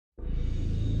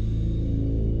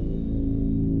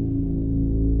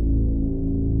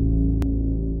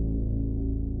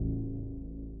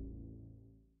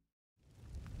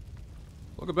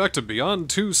Welcome back to Beyond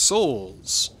Two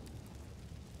Souls.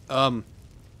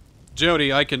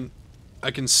 Jody, I can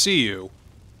see you.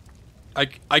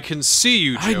 I can see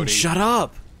you, Jody. Shut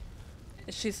up!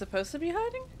 Is she supposed to be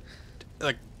hiding?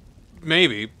 Like,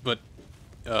 maybe, but,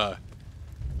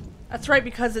 That's right,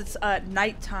 because it's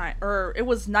nighttime, or it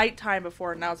was nighttime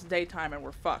before, and now it's daytime, and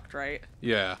we're fucked, right?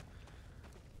 yeah.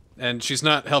 And she's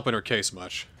not helping her case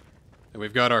much. And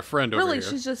we've got our friend over here. Really,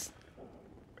 she's just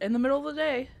in the middle of the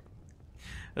day.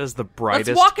 That is the brightest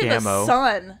Let's walk camo. in the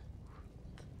sun.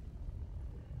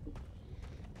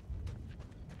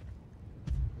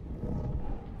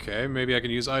 Okay, maybe I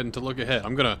can use Aiden to look ahead.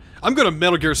 I'm gonna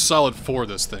Metal Gear Solid 4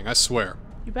 this thing, I swear.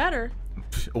 You better.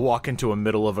 Walk into a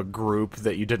middle of a group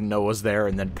that you didn't know was there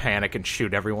and then panic and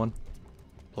shoot everyone.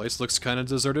 Place looks kind of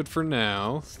deserted for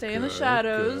now. Stay in the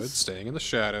shadows. Good. Staying in the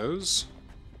shadows.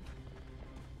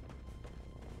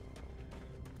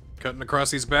 Cutting across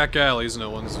these back alleys,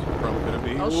 no one's probably gonna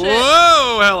be. Oh, shit.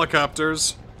 Whoa,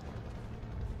 helicopters!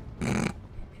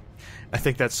 I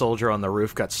think that soldier on the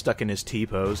roof got stuck in his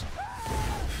T-pose.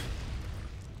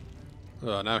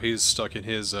 Now he's stuck in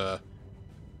his,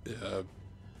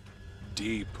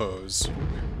 D pose.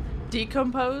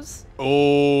 Decompose?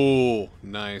 Oh,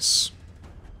 nice.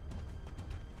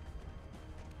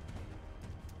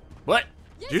 What?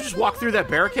 Did you just walk through that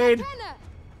barricade?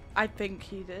 I think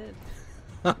he did.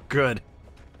 Good.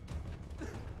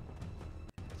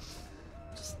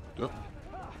 Oh.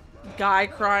 Guy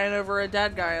crying over a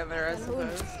dead guy in there, I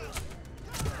suppose.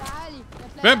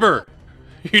 Remember,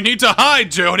 you need to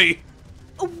hide, Jody!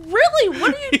 Oh, really?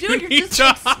 What are you doing? You You're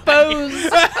just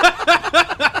exposed.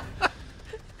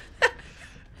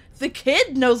 The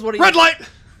kid knows what he's Red light!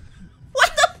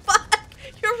 What the fuck?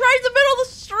 You're right in the middle of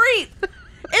the street!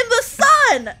 In the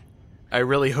sun! I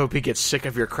really hope he gets sick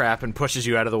of your crap and pushes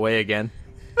you out of the way again.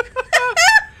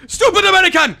 Stupid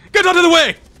American! Get out of the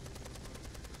way!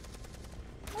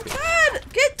 Oh God!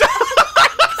 Get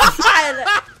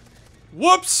God!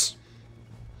 Whoops!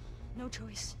 No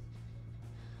choice.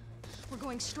 We're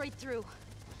going straight through.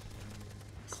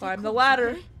 Climb the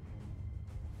ladder.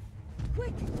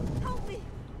 Quick, help me.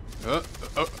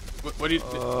 What do you... you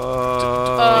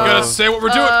gotta say what we're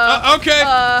doing. Okay.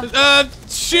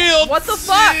 Shield. What the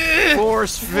fuck?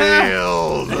 Force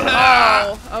field!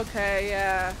 Oh, okay,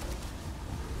 yeah.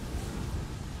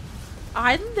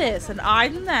 I'm this and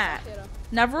I'm that.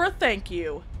 Never a thank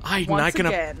you. Once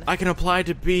again. I can apply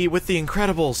to be with the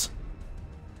Incredibles.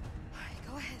 Alright,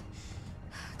 go ahead.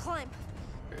 Climb.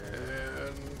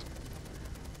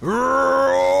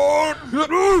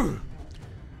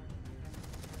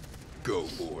 Go,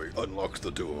 boy. Unlock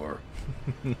the door.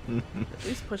 At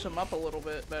least push him up a little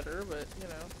bit better, but you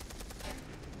know.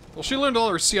 Well, she learned all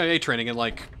her CIA training in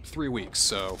like 3 weeks,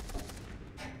 so...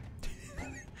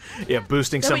 Yeah,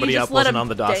 boosting Then we somebody just up let wasn't him on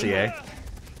the dossier.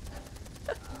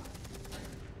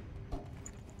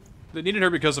 They needed her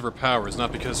because of her powers,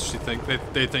 not because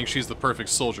they think she's the perfect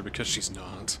soldier, because she's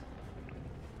not.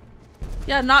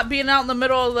 Yeah, not being out in the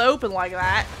middle of the open like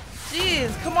that.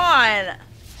 Jeez, come on.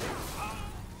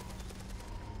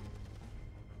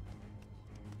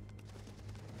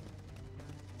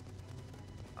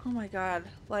 Oh my God,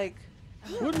 like...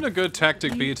 Wouldn't a good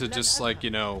tactic be to just, like, you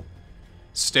know,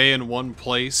 stay in one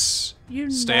place,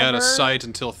 stay out of sight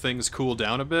until things cool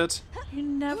down a bit? You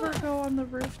never go on the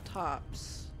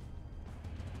rooftops.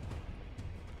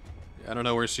 I don't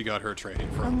know where she got her training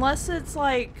from. Unless it's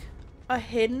like a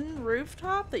hidden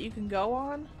rooftop that you can go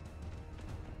on.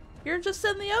 You're just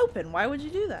in the open. Why would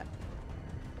you do that?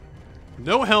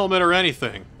 No helmet or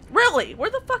anything. Really?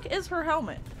 Where the fuck is her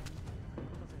helmet?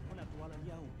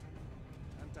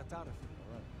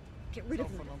 Get rid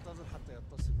of them.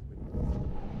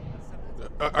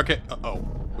 Okay, oh.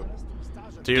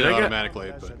 Dude,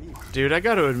 Automatically, but... Dude, I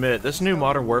gotta admit, this new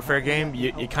Modern Warfare game,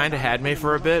 you kinda had me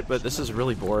for a bit, but this is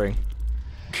really boring.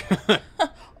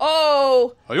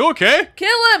 Oh! Are you okay?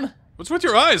 Kill him! What's with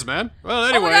your eyes, man? Well,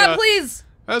 anyway, oh my God, please!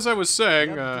 as I was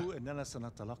saying, Oh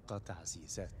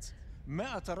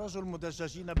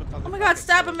my God,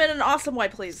 stab him in an awesome way,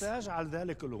 please.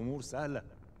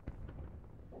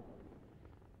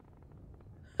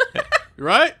 you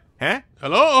right? Huh?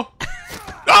 Hello?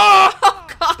 Ah! Oh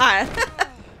God!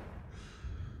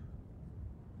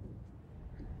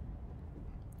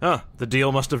 Huh, the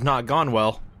deal must have not gone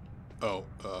well. Oh,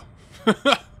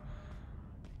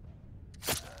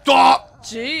 Ah!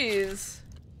 Jeez.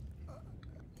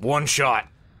 One shot,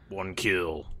 one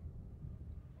kill.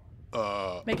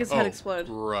 Make his head explode.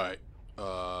 Right.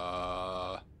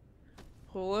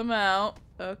 Pull him out.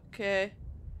 Okay.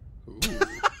 Ooh.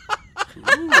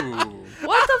 Ooh.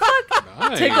 What the fuck?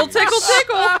 Nice. Tickle, tickle,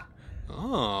 tickle!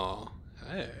 Oh,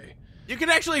 Hey. You can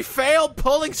actually fail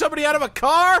pulling somebody out of a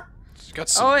car? You got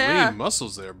some yeah. lean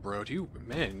muscles there, bro. You,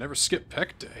 man, never skip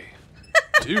pec day.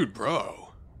 Dude,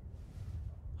 bro.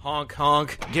 Honk,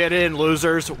 honk. Get in,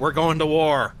 losers. We're going to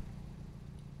war.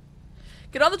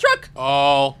 Get on the truck!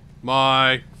 All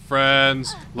my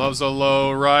friends loves a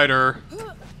low rider.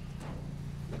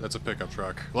 That's a pickup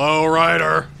truck. Low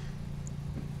rider.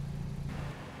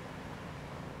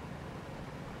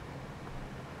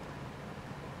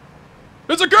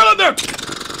 There's a girl in there!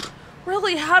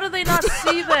 Really? How do they not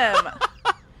see them?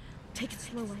 Take it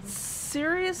slow, Aiden.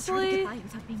 Seriously? Try to get by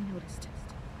without being noticed.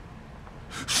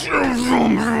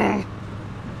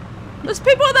 There's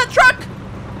people in that truck!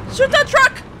 Shoot that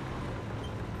truck!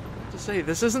 To say,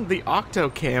 this isn't the Octo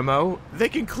camo. They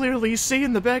can clearly see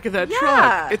in the back of that Yeah.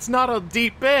 truck. It's not a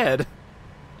deep bed.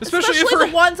 Especially if the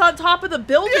her... ones on top of the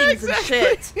buildings Yeah, and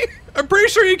exactly. shit. I'm pretty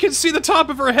sure you can see the top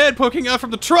of her head poking out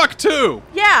from the truck, too!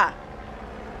 Yeah.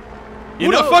 Who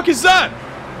the fuck is that?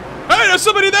 Hey, there's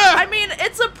somebody there! I mean,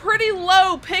 it's a pretty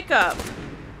low pickup.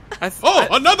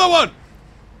 Another one!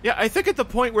 Yeah, I think at the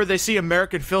point where they see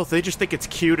American Filth, they just think it's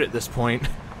cute at this point.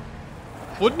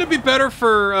 Wouldn't it be better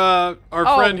for our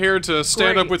friend here to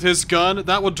stand up great. with his gun?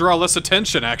 That would draw less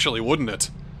attention, actually, wouldn't it?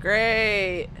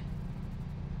 Great.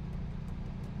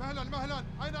 You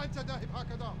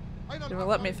gonna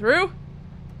let me through?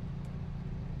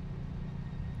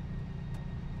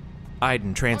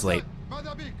 Aiden, translate.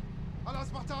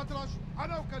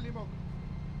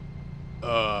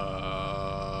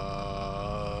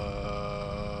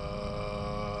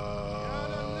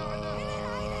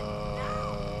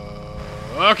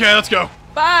 Okay, let's go.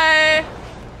 Bye.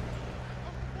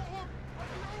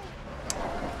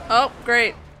 Oh,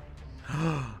 great.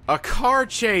 A car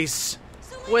chase!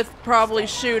 With probably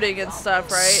shooting and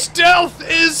stuff, right? Stealth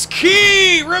is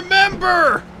key!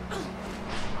 Remember!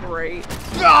 Great.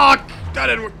 Ah, got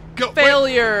it. Go. Wait.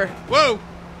 Failure. Whoa.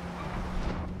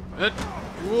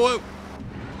 Whoa.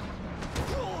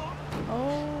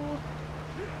 Oh.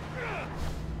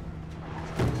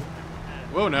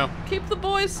 Whoa, now. Keep the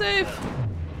boys safe.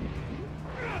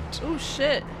 Oh,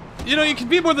 shit. You know, you can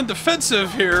be more than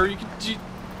defensive here. You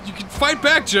can fight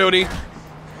back, Jody.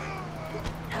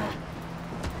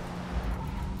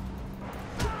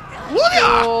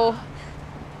 Cool.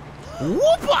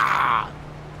 Whoopa!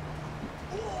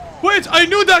 Wait, I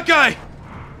knew that guy!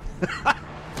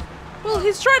 Well,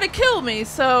 he's trying to kill me,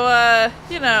 so,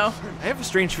 you know. I have a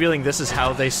strange feeling this is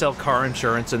how they sell car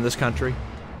insurance in this country.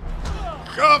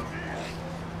 Oh,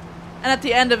 And at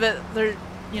the end of it, they're,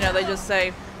 you know, they just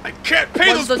say, I can't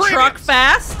pay was those the truck premiums.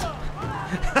 fast?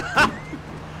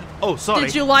 Oh, sorry.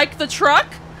 Did you like the truck?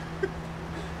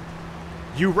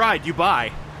 You ride, you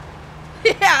buy.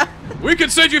 Yeah. We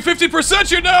can send you 50%,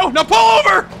 you know! Now pull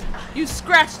over! You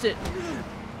scratched it.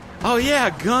 Oh yeah,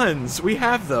 guns. We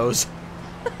have those.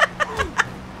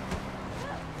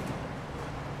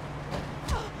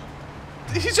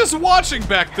 He's just watching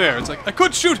back there. It's like, I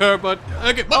could shoot her, but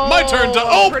okay, my turn to...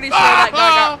 Oh, pretty sure that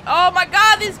guy got... Oh my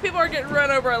god, these people are getting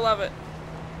run over. I love it.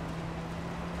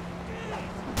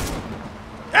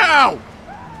 Ow!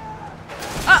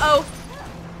 Uh-oh.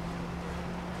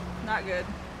 Not good.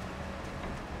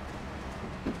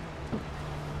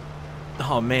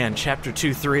 Oh man, Chapter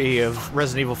 2-3 of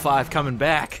Resident Evil 5 coming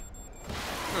back.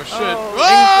 Oh, shit. Oh,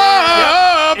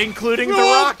 Ah! Including the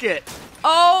Ah! rocket.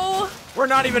 Oh, We're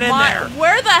not even in my... there.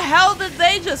 Where the hell did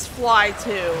they just fly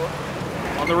to?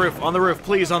 On the roof,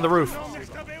 please, on the roof.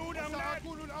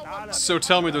 So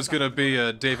tell me there's gonna be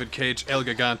a David Cage El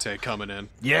Gigante coming in.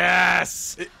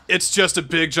 Yes! It's just a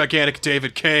big, gigantic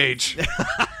David Cage.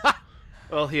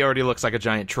 Well, he already looks like a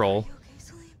giant troll.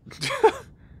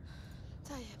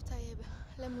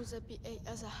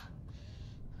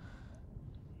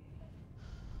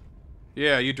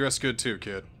 Yeah, you dress good too,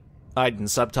 kid. Aiden,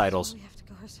 subtitles. We have to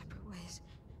go our separate ways.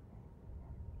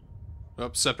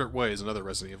 Up separate ways, another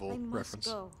Resident I Evil must reference.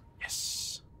 go.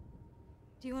 Yes.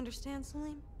 Do you understand,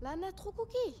 Salim?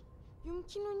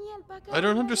 I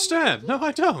don't understand. No,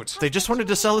 I don't. They just wanted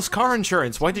to sell us car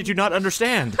insurance. Why did you not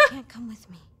understand? You can't come with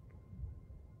me.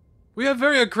 We have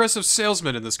very aggressive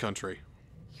salesmen in this country.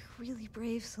 You're really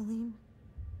brave, Salim.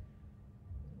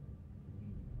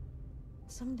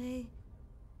 Someday,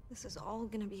 this is all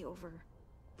gonna be over.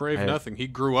 Brave nothing. He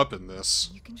grew up in this.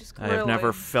 You can just go. I have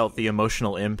never felt the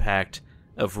emotional impact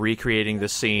of recreating the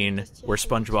scene where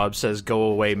SpongeBob says, "Go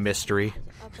away, mystery."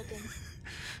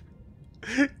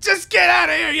 Just get out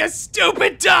of here, you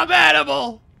stupid dumb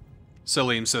animal!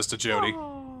 Salim says to Jody.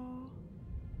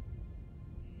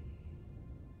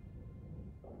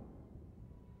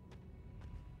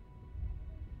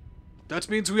 That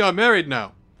means we are married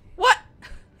now. What?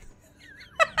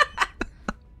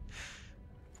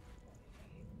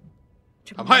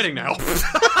 I'm hiding now.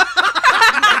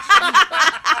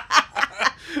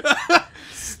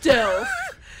 Stealth.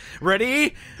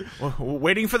 Ready?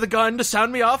 Waiting for the gun to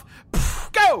sound me off.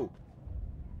 Go!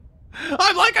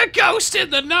 I'm like a ghost in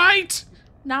the night!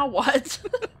 Now what?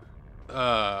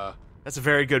 That's a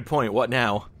very good point. What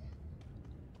now?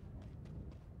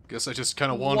 Guess I just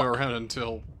kind of wander around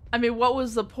until... I mean, what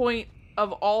was the point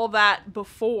of all that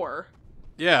before?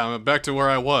 Yeah, I'm back to where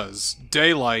I was.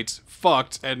 Daylight,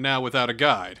 fucked, and now without a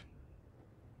guide.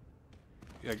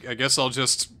 I guess I'll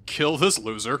just kill this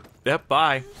loser. Yep,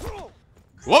 bye.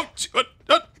 What?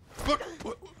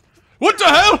 What the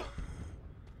hell?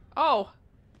 Oh.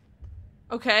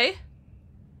 Okay.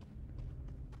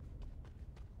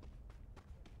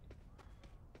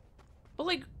 But,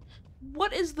 like,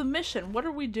 what is the mission? What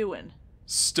are we doing?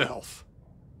 Stealth.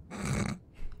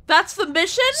 That's the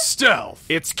mission? Stealth.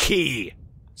 It's key.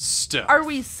 Stealth. Are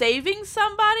we saving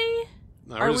somebody?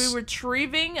 No, Are we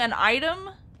retrieving an item?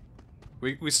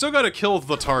 We still gotta kill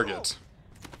the target.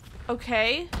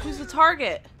 Okay. Who's the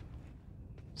target?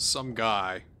 Some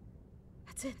guy.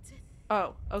 That's it.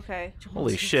 Oh, okay.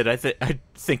 Holy shit, I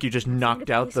think you just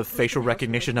knocked out the facial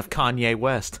recognition of Kanye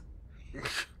West.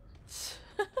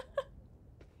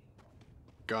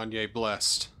 Kanye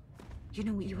blessed. You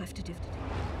know what you have to do.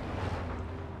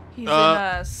 He's in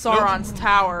Sauron's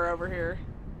tower over here.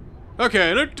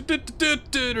 Okay.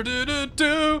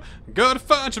 Gotta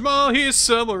find Jamal, he's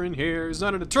somewhere in here. He's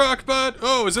not in a truck, but...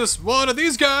 Oh, is this one of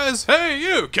these guys? Hey,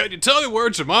 you! Can you tell me where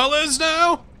Jamal is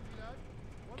now?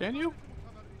 Can you?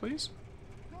 Please?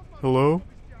 Hello?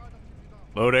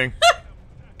 Loading.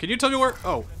 Can you tell me where...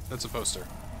 Oh, that's a poster.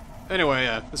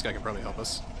 Anyway, this guy can probably help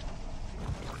us.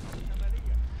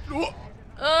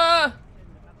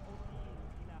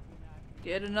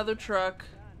 Get another truck.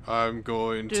 I'm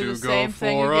going Do to the go same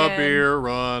thing for a again. beer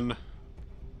run.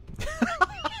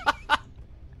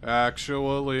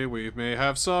 Actually, we may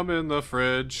have some in the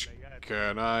fridge.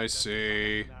 Can I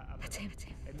see? That's him.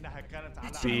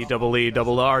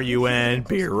 BEERRUN,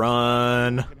 beer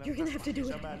run. You're gonna have to do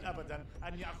it.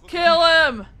 Kill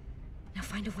him! Now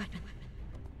find a weapon.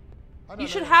 You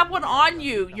should have one on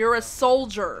you. You're a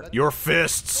soldier. Your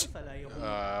fists.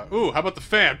 Ooh, how about the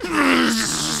fan?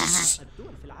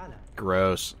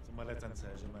 Gross.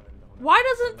 Why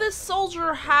doesn't this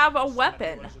soldier have a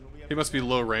weapon? He must be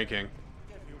low ranking.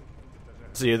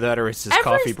 It's either that or it's his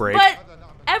coffee break. But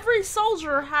every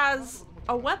soldier has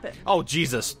a weapon. Oh,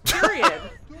 Jesus. Period.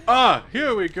 Ah,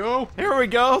 here we go. Here we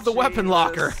go, the weapon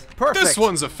locker. Perfect. This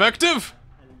one's effective.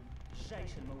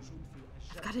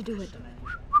 I've gotta do it.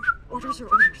 Orders are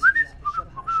orders.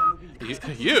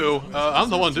 You? I'm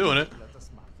the one doing it.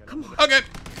 Come on. Okay.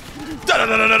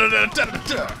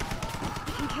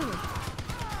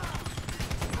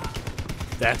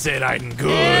 That's it, Aiden.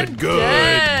 Good.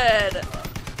 Dead.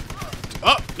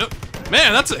 Oh, no.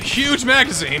 Man, that's a huge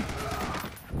magazine.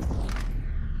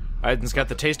 Aiden's got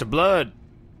the taste of blood.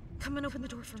 Come and open the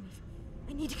door for me.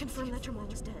 I need to confirm that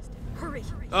Jamal is dead. Hurry.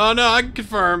 Oh, no, I can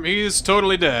confirm. He's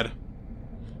totally dead.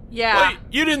 Yeah. Wait,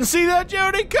 you didn't see that,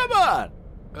 Jody? Come on.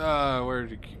 Where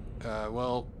did he...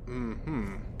 well,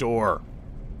 Door.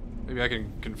 Maybe I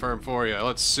can confirm for you.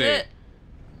 Let's see. Sit.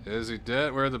 Is he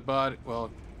dead? Where the body... Well...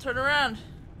 Turn around.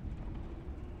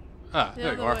 Ah, The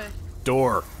there you other are. way.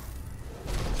 Door.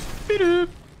 Beep-doop.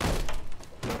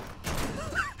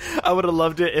 I would have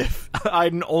loved it if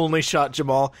Aiden only shot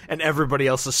Jamal and everybody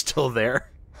else is still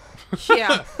there.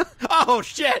 Yeah. Oh,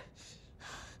 shit!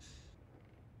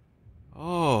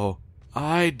 Oh,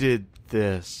 I did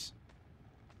this.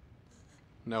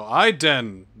 No, I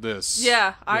den this.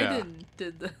 Yeah, I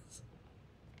did this.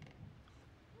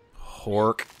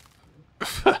 Hork.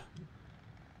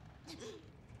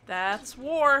 That's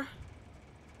war.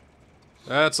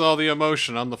 That's all the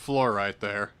emotion on the floor right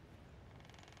there.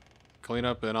 Clean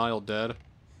up an aisle dead.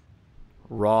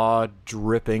 Raw,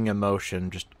 dripping emotion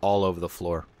just all over the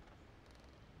floor.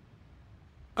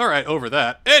 Alright, over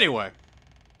that. Anyway.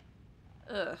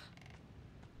 Ugh.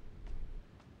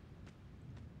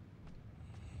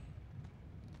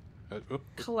 Oop.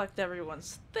 Collect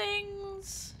everyone's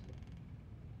things.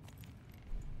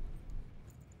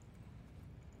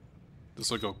 This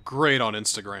will go great on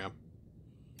Instagram.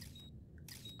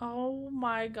 Oh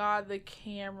my god, the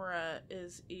camera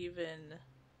is even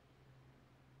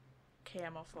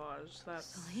camouflage.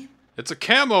 That's... It's a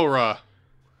camera.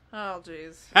 Oh,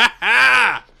 jeez. Ha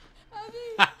ha!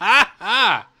 Ha ha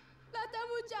ha! لا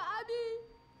تموت يا أبي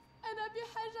أنا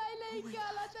بحاجة إليك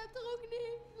لا تتركني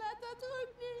لا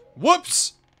تتركني.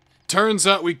 Whoops! Turns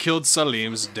out we killed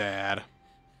Salim's dad.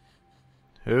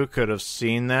 Who could have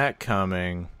seen that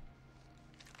coming?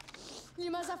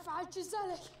 لماذا فعلت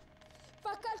ذلك؟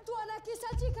 Yep.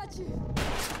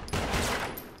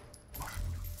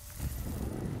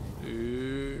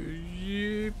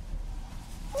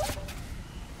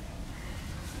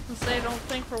 Say, don't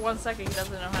think for 1 second he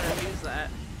doesn't know how to use that.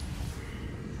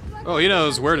 Oh, he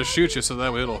knows where to shoot you so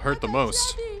that way it'll hurt the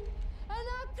most.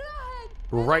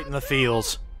 Right in the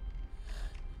feels.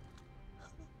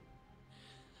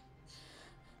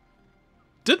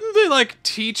 Didn't they, like,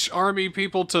 teach army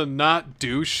people to not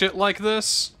do shit like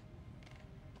this?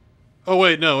 Oh,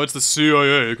 wait, no, it's the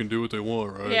CIA. They can do what they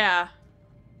want, right? Yeah.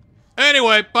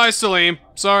 Anyway, bye, Salim.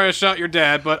 Sorry I shot your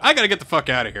dad, but I gotta get the fuck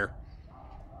out of here.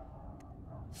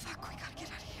 Fuck, we gotta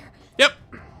get out of here. Yep.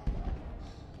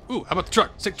 Ooh, how about the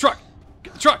truck? Take the truck.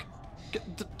 Get the truck. Get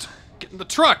in the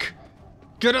truck.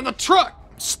 Get in the truck.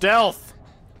 Stealth.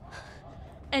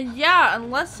 And yeah,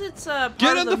 unless it's part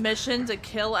Get of in the the- mission to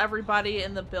kill everybody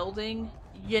in the building,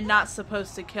 you're not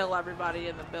supposed to kill everybody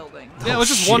in the building. Yeah, it was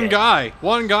just one shit. guy.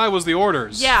 One guy was the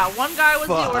orders. Yeah, one guy was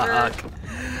the order.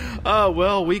 Oh,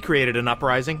 well, we created an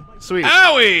uprising. Sweet.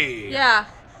 Owie! Yeah,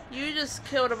 you just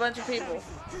killed a bunch of people.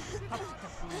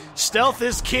 Stealth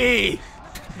is key.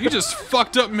 You just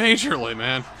fucked up majorly,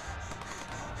 man.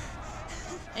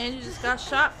 And you just got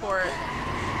shot for it.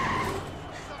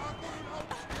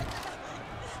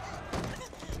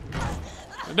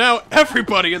 And now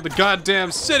everybody in the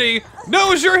goddamn city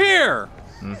knows you're here!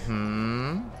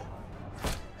 Mm-hmm.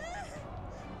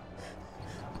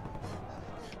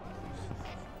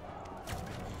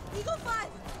 Eagle 5,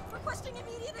 requesting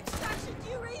immediate extraction. Do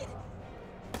you read?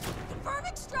 Confirm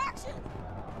extraction.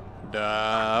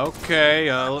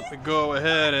 Okay, let me go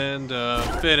ahead and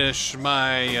finish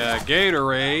my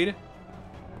Gatorade.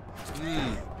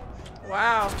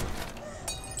 Wow.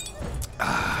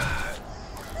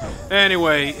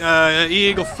 Anyway,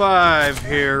 Eagle 5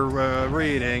 here,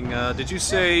 reading. Did you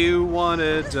say you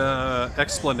wanted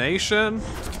explanation?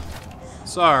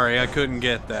 Sorry, I couldn't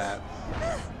get that.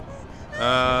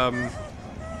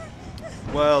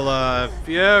 Well, if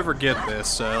you ever get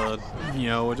this, you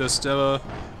know, just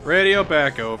radio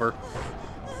back over.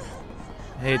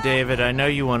 Hey, David, I know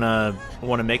you wanna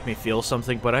make me feel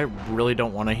something, but I really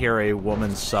don't want to hear a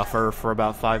woman suffer for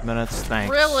about 5 minutes.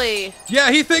 Thanks. Really?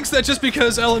 Yeah, he thinks that just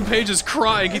because Ellen Page is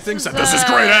crying, he thinks that this is is,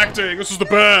 great acting. This is the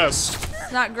best.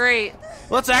 It's not great.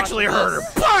 Let's actually hurt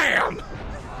her. Bam!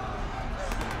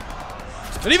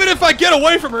 And even if I get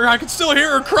away from her, I can still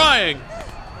hear her crying.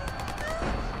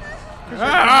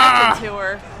 Ah! Connected to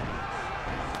her.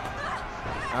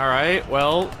 All right.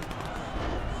 Well,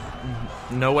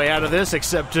 no way out of this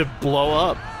except to blow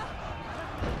up.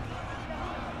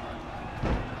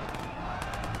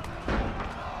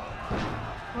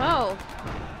 Well.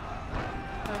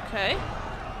 Okay.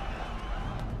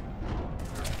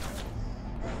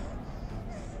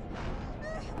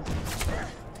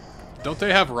 Don't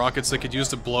they have rockets they could use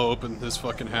to blow open this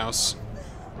fucking house?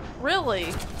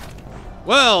 Really?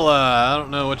 Well, I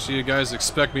don't know what you guys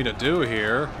expect me to do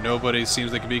here. Nobody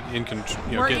seems they can be in Weren't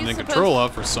getting you in supposed- control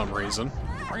of for some reason.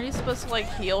 Are you supposed to,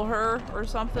 like, heal her or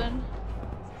something?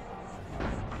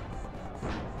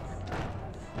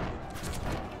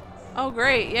 Oh,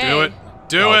 great. Yay. Do it.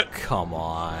 Do Oh, it. Come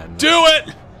on. Do it.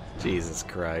 Jesus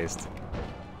Christ.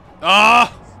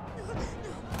 Ah!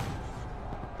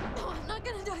 No, I'm not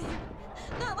gonna die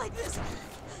here. Not like this.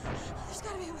 There's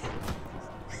gotta be a way.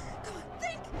 Come on,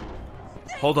 think.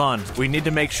 Hold on. We need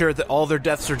to make sure that all their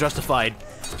deaths are justified.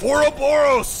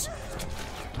 Ouroboros! The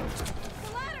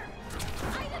ladder.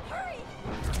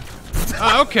 Aiden,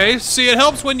 hurry. Okay, see, it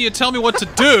helps when you tell me what to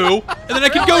do, and then I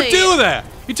can go Really? do that.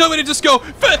 You tell me to just go,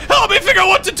 help me figure out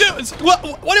what to do. What do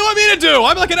you want me to do?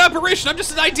 I'm like an apparition. I'm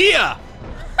just an idea.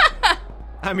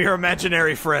 I'm your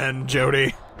imaginary friend,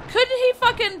 Jody. Couldn't he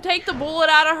fucking take the bullet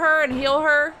out of her and heal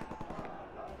her?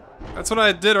 That's what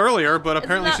I did earlier, but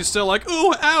apparently that- she's still like,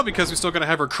 ooh, ow, because we're still gonna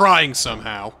have her crying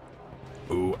somehow.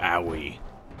 Ooh, owie.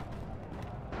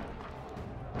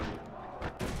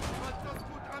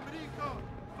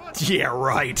 Yeah,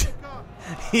 right.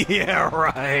 Yeah,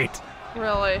 right.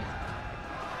 Really?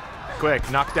 Quick,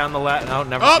 knock down the oh,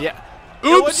 never. Oh, Yeah.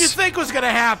 oops. What'd you think was gonna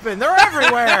happen? They're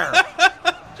everywhere.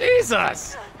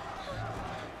 Jesus.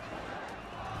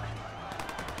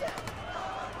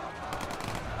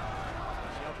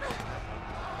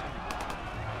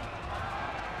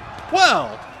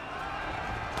 Well,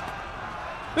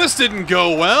 this didn't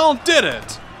go well, did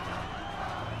it?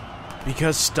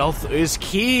 Because stealth is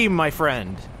key, my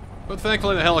friend. But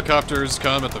thankfully the helicopters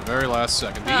come at the very last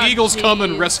second. The Oh, Eagles come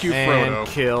and jeez. rescue And Frodo.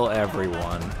 kill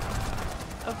everyone.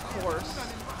 Of course.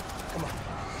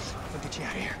 I'll get you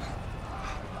out of here.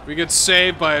 We get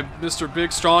saved by Mr.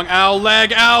 Big Strong. Ow,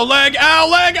 leg, ow, leg, ow,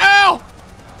 leg, ow!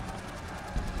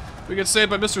 We get saved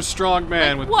by Mr. Strong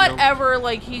Man with Whatever,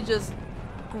 like, he just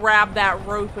grabbed that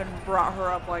rope and brought her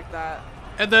up like that.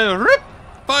 And then, rip!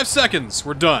 5 seconds.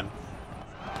 We're done.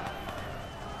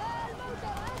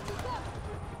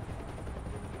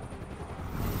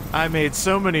 I made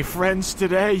so many friends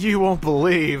today, you won't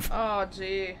believe. Oh,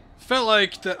 gee. Felt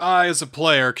like that I, as a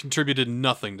player, contributed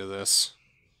nothing to this.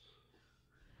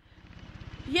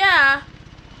 Yeah.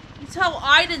 You tell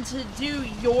Aiden to do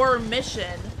your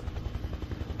mission.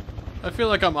 I feel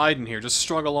like I'm Aiden here, just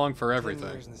strung along for 10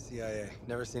 everything. years in the CIA.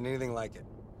 Never seen anything like it.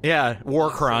 Yeah, war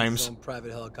Send his crimes. own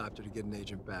private helicopter to get an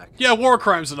agent back. Yeah, war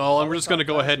crimes and all, and we're Always just gonna thought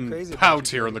go that ahead was and crazy about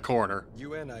pout you, here in Jody. the corner.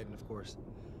 You and Aiden, of course.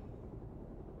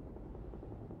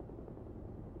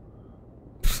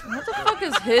 What the fuck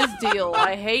is his deal?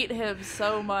 I hate him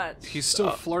so much. He's still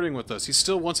flirting with us. He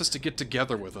still wants us to get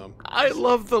together with him. I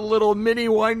love the little mini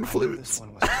wine This flutes.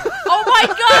 one was Oh my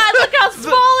god, look how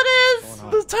small it is!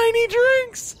 The tiny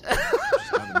drinks. just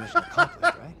how the mission accomplished,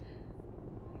 right?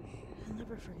 I'll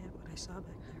never forget what I saw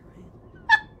back there,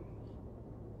 right?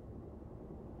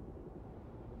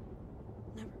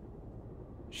 Never.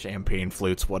 Champagne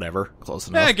flutes, whatever. Close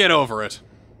enough. Get over it.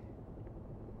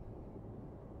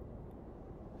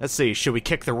 Let's see, should we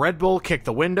kick the Red Bull, kick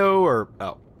the window, or...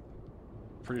 Oh.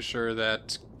 Pretty sure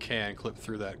that can clip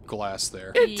through that glass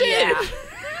there. It did!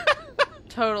 Yeah.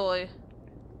 Totally.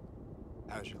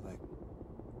 How's your leg?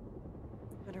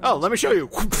 Oh, let me show you.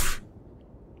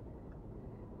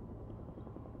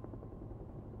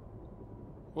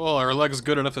 Well, her leg's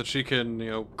good enough that she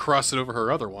can, cross it over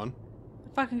her other one.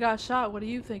 I fucking got shot. What do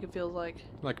you think it feels like?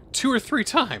 Like 2 or 3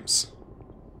 times.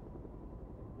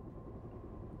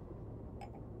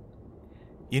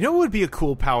 You know what would be a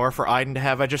cool power for Aiden to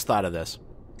have? I just thought of this.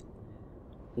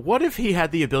 What if he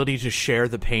had the ability to share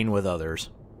the pain with others?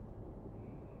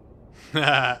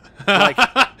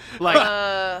 Like,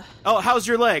 oh, how's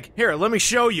your leg? Here, let me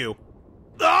show you.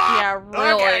 Yeah,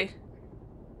 really. Okay.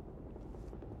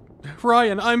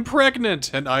 Ryan, I'm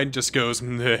pregnant! And Aiden just goes,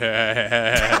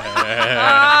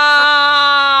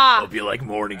 Ah! Hope you like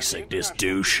morning sickness,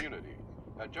 douche.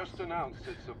 Had just announced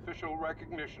its official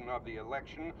recognition of the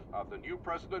election of the new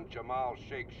president, Jamal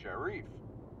Sheikh Sharif.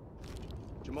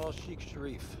 Jamal Sheikh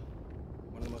Sharif,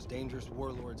 one of the most dangerous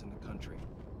warlords in the country.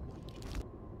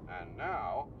 And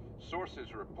now,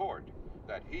 sources report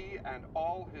that he and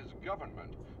all his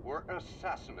government were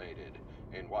assassinated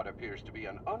in what appears to be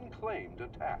an unclaimed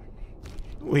attack.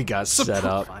 We got set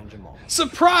up. Find Jamal.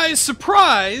 surprise,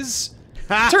 surprise!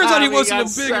 Turns out he We wasn't a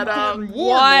got big set up. important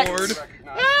What? warlord.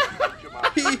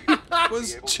 He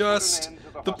was just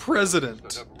the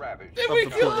president. Did we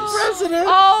kill the president?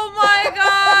 Oh my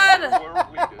god! World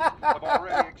leaders have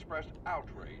already expressed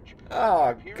outrage. Oh,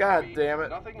 It appears to God be damn it.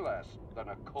 Nothing less than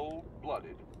a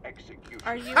cold-blooded execution.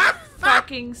 Are you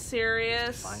fucking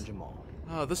serious? Find Jamal.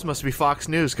 Oh, this must be Fox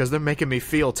News, because they're making me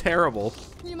feel terrible.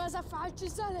 لماذا فعلت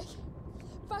ذلك؟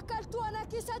 فكرت أنا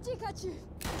كصديقتي.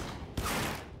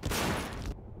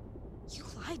 You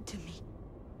lied to me.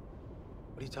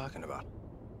 What are you talking about?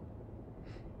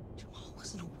 Jamal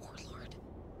wasn't a warlord.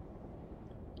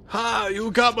 Ha!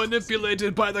 You got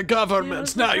manipulated by the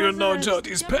government. Now you know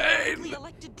Jody's pain. Democratically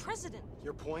elected president.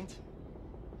 Your point?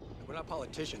 We're not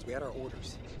politicians. We had our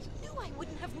orders. You knew I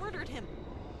wouldn't have murdered him.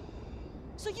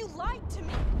 So you lied to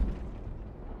me.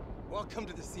 Welcome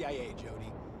to the CIA,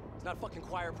 Jody. It's not fucking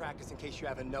choir practice in case you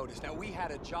haven't noticed. Now, we had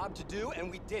a job to do,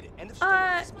 and we did it. End of story.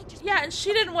 Yeah, and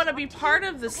she didn't want to be part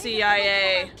of the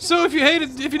CIA. So if you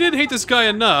didn't hate this guy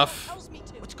enough, Tells me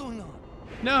to. What's going on?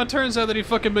 now it turns out that he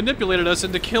fucking manipulated us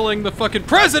into killing the fucking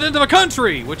president of a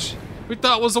country, which we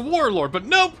thought was a warlord, but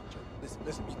nope.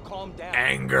 Listen, you calm down.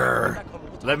 Anger.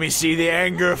 Let me see the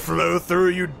anger flow through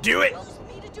you. Do it. Tells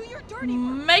me to do your dirty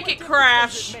work. Make it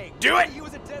crash. Do it. He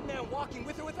was a dead man walking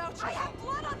with or without you. I have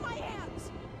blood on my hands.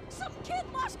 Some kid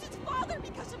lost his father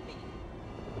because of me.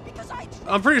 Because I.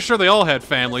 I'm pretty sure they all had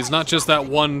families, not just that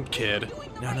one kid.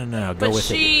 No, go But with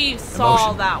it. she saw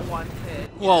Emotion. that one kid.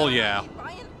 Well, yeah.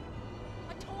 Ryan,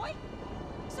 a toy?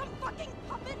 Some fucking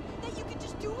puppet that you can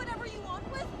just do whatever you want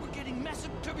with? We're getting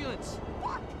massive turbulence.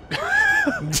 Fuck.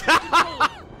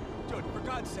 Jody, for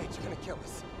God's sake, you're gonna kill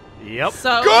us. Yep.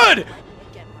 So Good!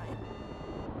 Again, Ryan.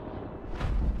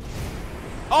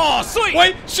 Oh, sweet.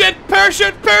 Wait, shit,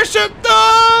 parachute! she doesn't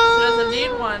No!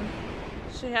 need one.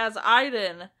 She has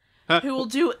Aiden, who will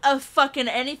do a fucking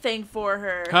anything for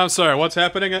her. I'm sorry, what's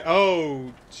happening?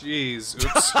 Oh, jeez.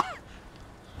 Oops.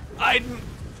 Aiden,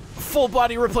 full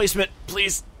body replacement,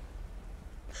 please.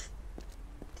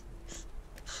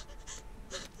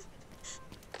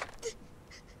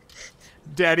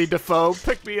 Daddy Defoe,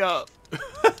 pick me up.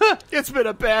 It's been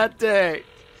a bad day.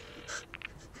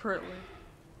 Pretty.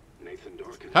 Nathan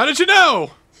Dorkin. How did you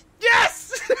know?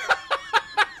 Yes!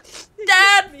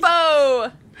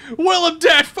 Dadfo! Willem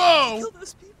Dafoe! Kill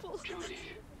those people. Jody,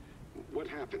 what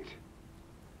happened?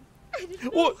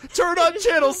 Well, turn on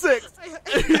channel 6.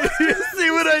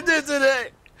 See what I did today.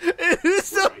 It's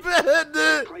so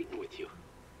bad. Clayton with you.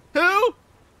 Who?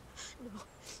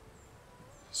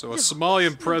 So a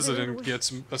Somalian president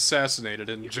gets assassinated,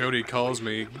 and Jody calls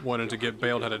me wanting to get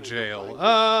bailed out of jail.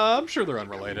 I'm sure they're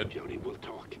unrelated. Jody, we'll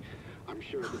talk. I'm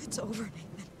sure that... It's over,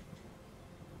 Nathan.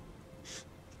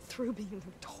 Through being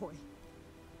their toy.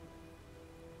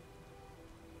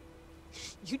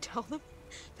 You tell them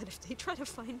that if they try to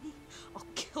find me, I'll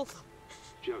kill them.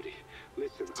 Jody,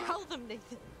 listen, Tell them,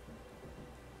 Nathan.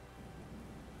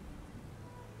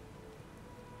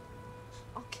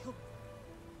 I'll kill them.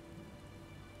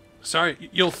 Sorry,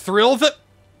 you'll thrill the...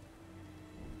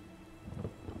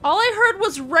 All I heard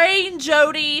was rain,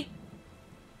 Jody.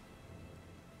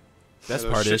 Best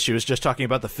part is she was just talking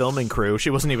about the filming crew.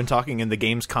 She wasn't even talking in the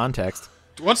game's context.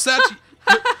 What's that?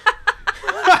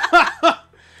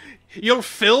 You'll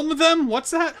film them?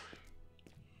 What's that?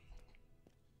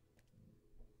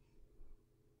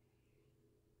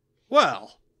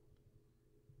 Well,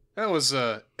 that was,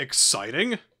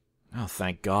 exciting. Oh,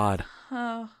 thank God.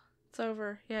 Oh, it's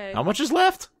over. Yay. How much is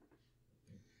left?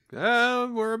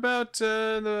 We're about,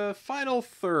 the final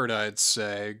third, I'd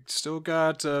say. Still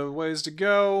got, ways to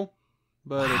go,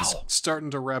 but it's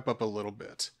starting to wrap up a little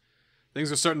bit.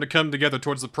 Things are starting to come together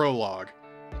towards the prologue.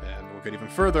 And we'll get even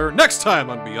further next time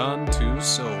on Beyond Two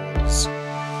Souls.